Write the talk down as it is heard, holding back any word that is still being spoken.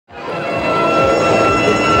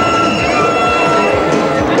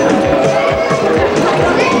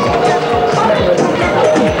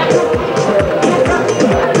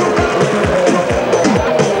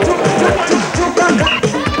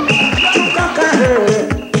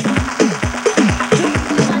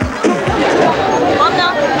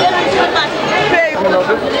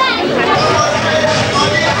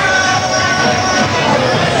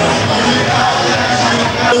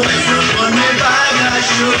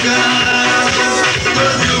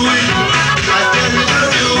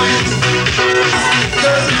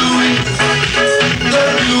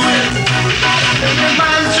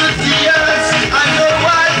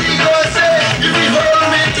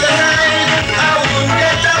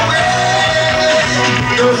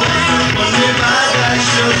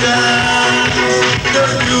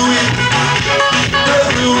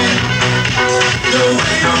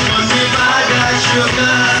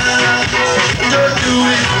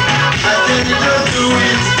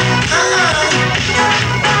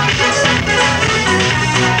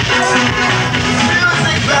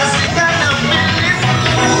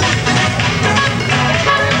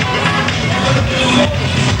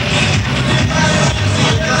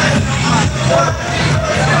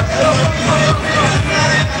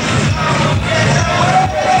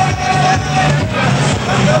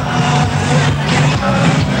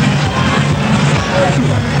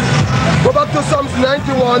Go back to Psalms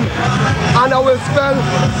 91 and I will spell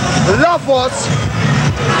Lavos,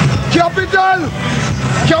 capital,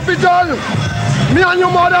 capital. Me and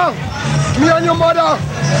your mother,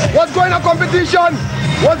 what's going on competition?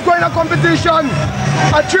 What's going on competition?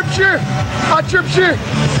 A tripshi,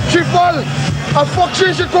 triple, a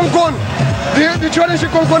function shikunkun. The training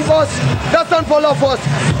shikunkun boss, that stands for Lavos.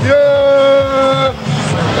 Yeah.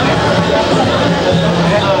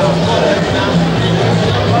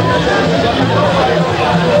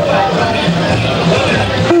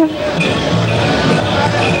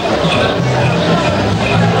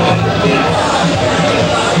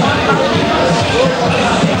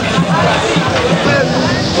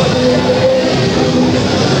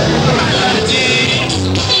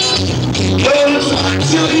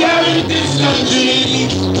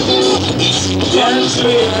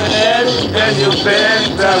 And you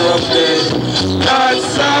better of it. God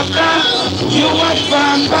sucker, you a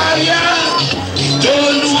vampire.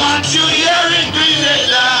 Don't want you here in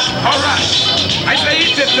Grenada. Alright, I say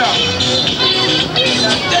it now.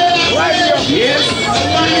 Yes.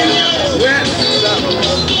 Yes.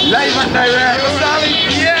 Live and direct.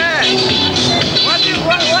 Yeah. What you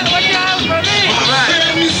have for me? Alright.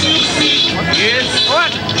 Yes.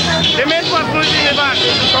 What? They made one food in the back.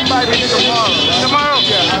 Come by with me tomorrow. Tomorrow?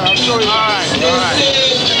 Yeah, I'll show you. Alright, alright.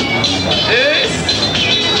 Yes.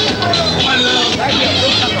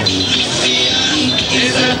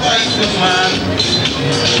 He's a fighting man.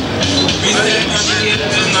 He's a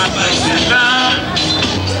man.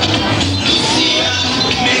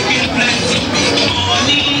 Making plenty big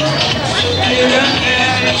money.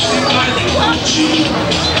 Everybody want you.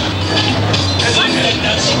 Everybody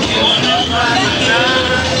that she wanna run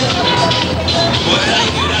now. But I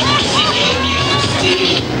could have seen you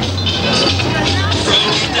stay.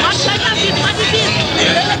 What kind of it? What is it?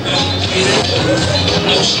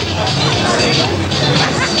 No, she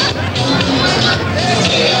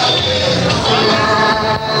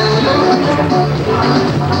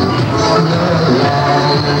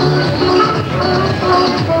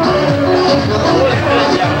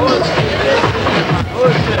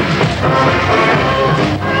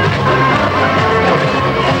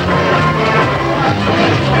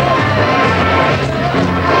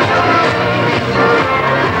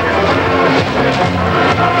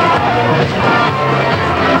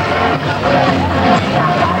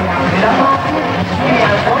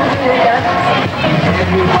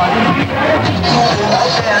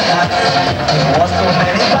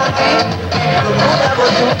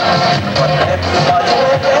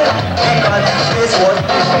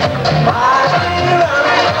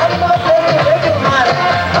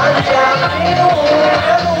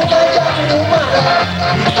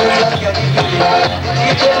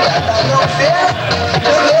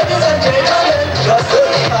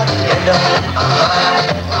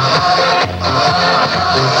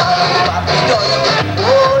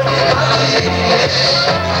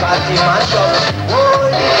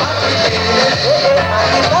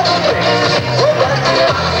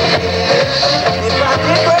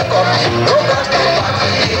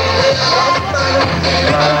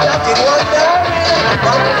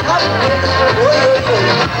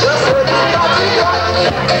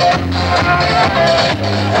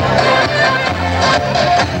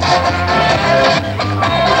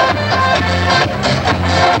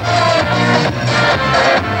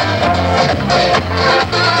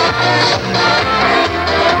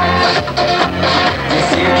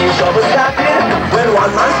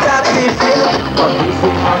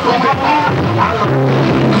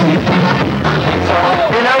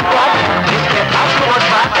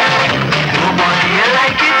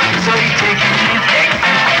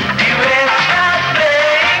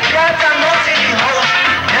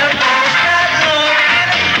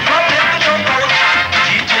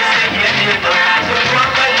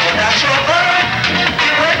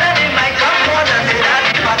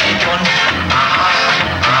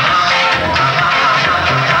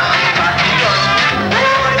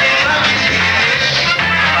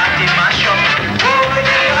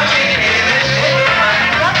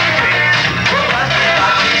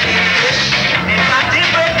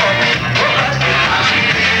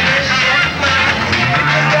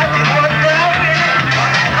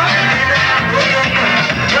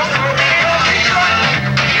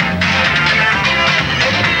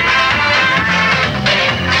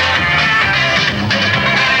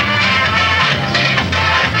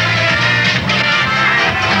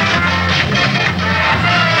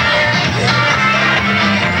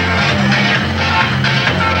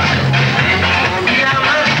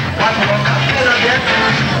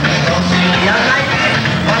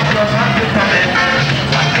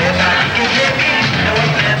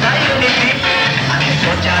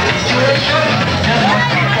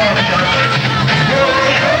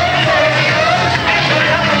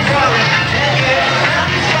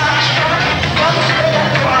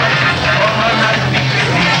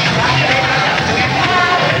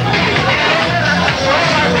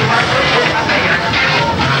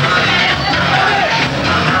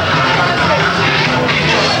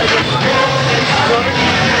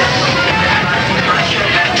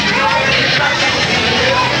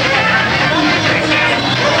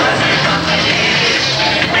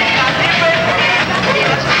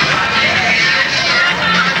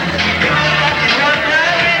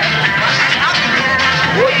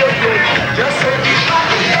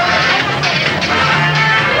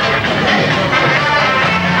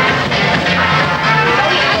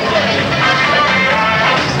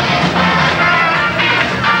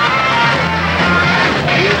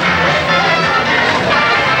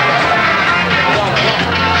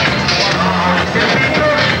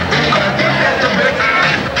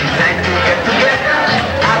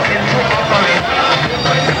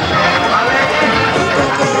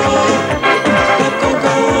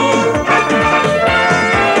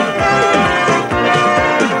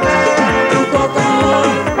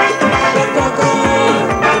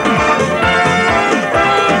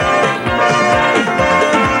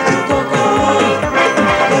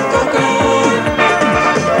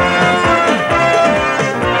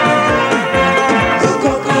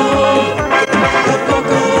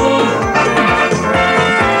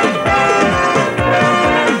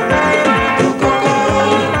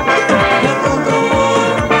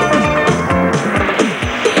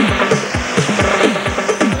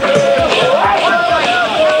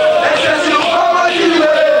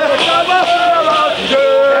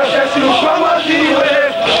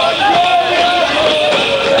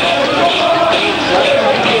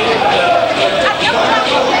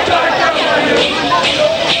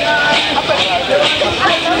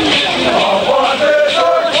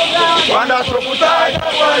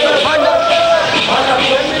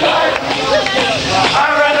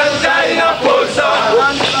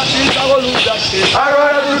I'd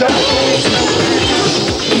rather do that.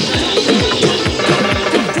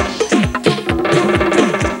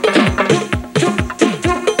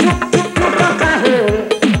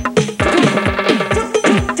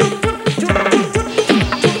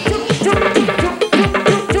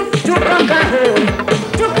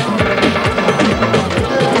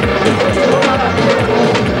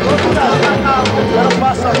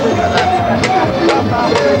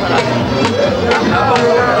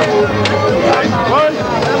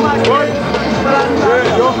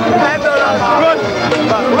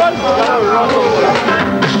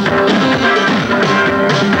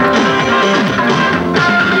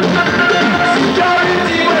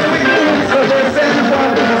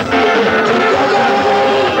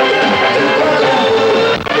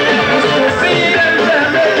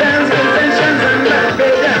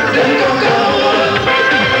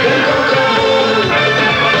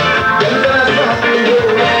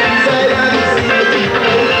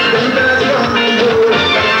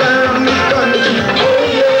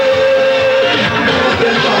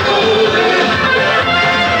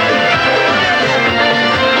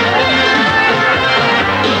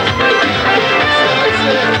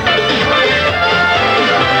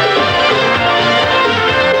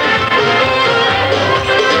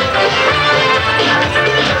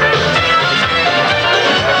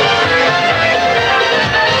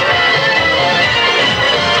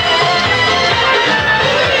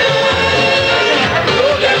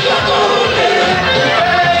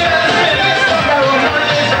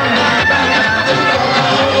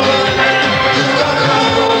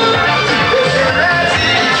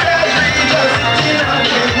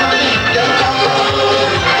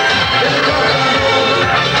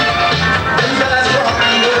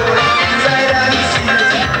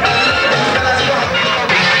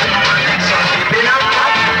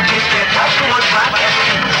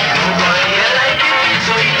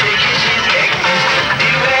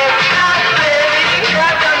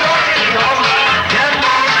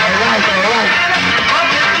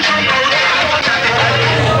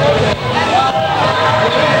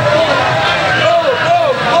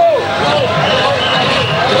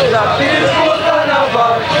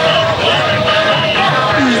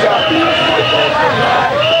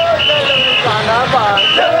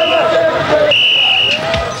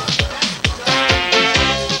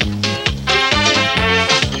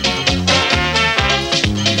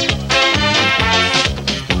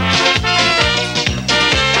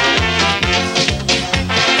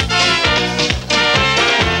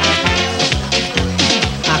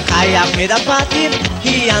 Made a party,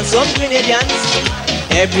 he and some Grenadians.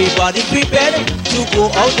 Everybody prepared to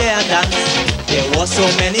go out there and dance. There was so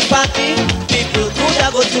many parties people could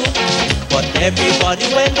have go to, but everybody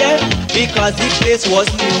went there because the place was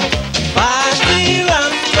new. Party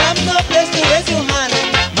ram, no place to raise your hand.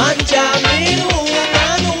 Man jamming,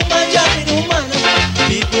 woman jamming, woman.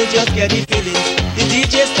 People just get the feeling. The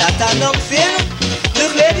DJ start announcing,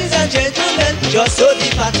 look ladies and gentlemen, just so the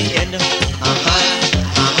party end.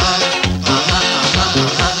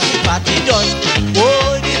 The party done,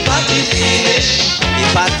 oh the party finish. The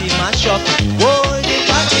party mash up, oh the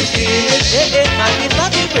party finish. Hey, man, the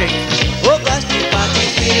party break, oh gosh the party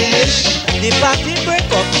finish. The party break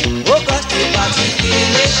up, oh gosh the party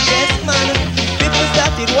finish. Yes man, people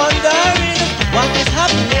started wondering what is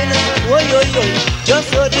happening. Oh yo yo, just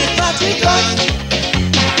so the party done.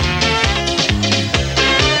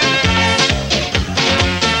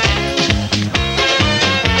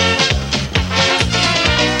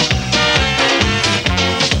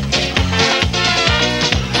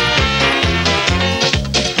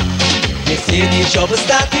 Say the trouble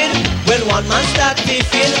started when one man start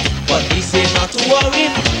beefing, but he say not to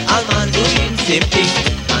worry, all man doing same thing.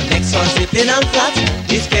 And next one slipping and flat,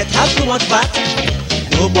 this pet have too much fat.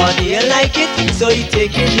 Nobody like it, so he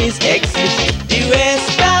taking his exit. The rest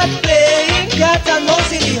start playing cat and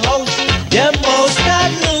mouse in the house. Them mouse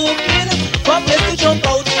start looking for place to jump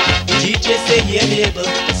out. The DJ say he unable,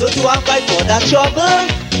 so to avoid for that trouble,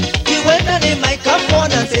 he went on the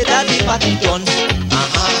microphone and said that the party done.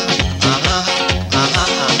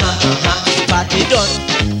 The party done,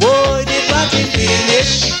 boy the party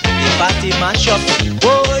finish. The party mash up,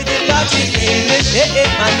 boy the party finish. Hey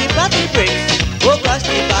man the party break, oh gosh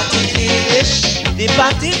the party finish. The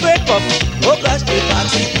party break up, oh gosh the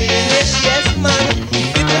party finish. Yes man,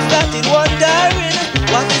 people started wondering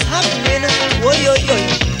what is happening. Oh yo yo,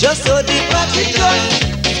 just so the party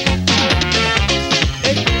done.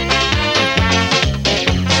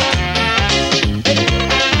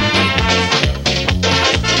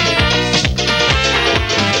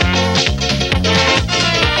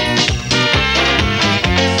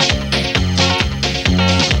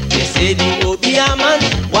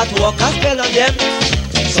 that work a spell on them.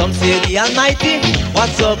 Some say the Almighty,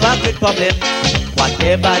 what's up a great problem?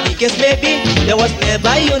 Whatever the case may be, there was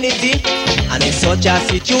never unity. And in such a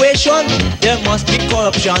situation, there must be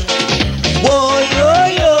corruption. Whoa, yo,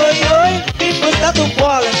 yo, yo, people start to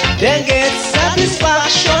quarrel, then get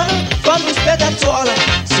satisfaction from this bed at all.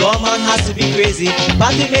 Someone has to be crazy,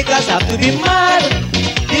 party makers have to be mad.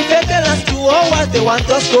 The veterans do all what they want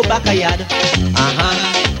us go back a yard.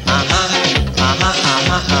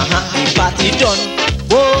 The party done,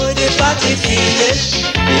 boy, the party finish.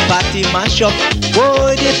 The party mash up,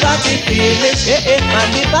 boy, the party finish. And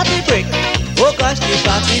the party break, oh gosh, the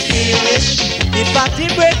party finish. The party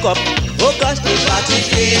break up, oh gosh, the party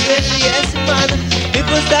finish. Yes, man,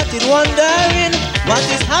 people started wondering what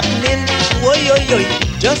is happening. Oh, yo, yo,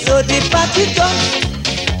 just so the party done.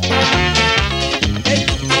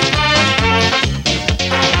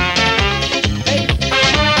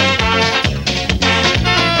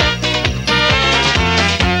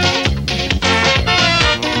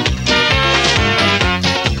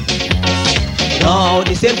 Now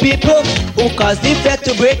the same people who caused the fair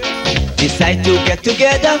to break decide to get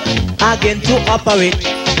together again to operate.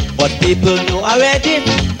 But people know already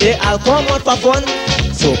they all come out for fun,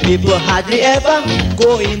 so people hardly ever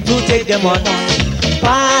go in to take them on.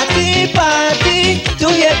 Party, party, to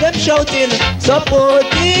hear them shouting, support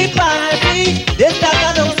the party, they start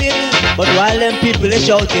announcing. But while them people are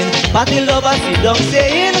shouting, party lovers sit down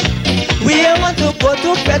saying, we want to go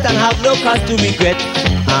to bed and have no cause to regret.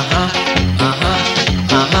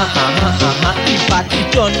 The party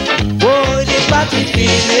done, boy, the party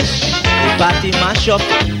finish. The party mash up,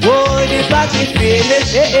 boy, the party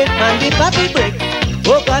finish. And the party break,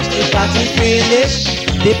 oh gosh, the party finish.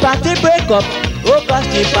 The party break up, oh gosh,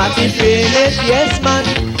 the party finish. Yes, man,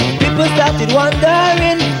 people started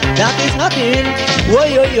wondering that is happening. Oh,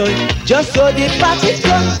 yo, yo, just so the party's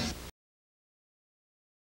done.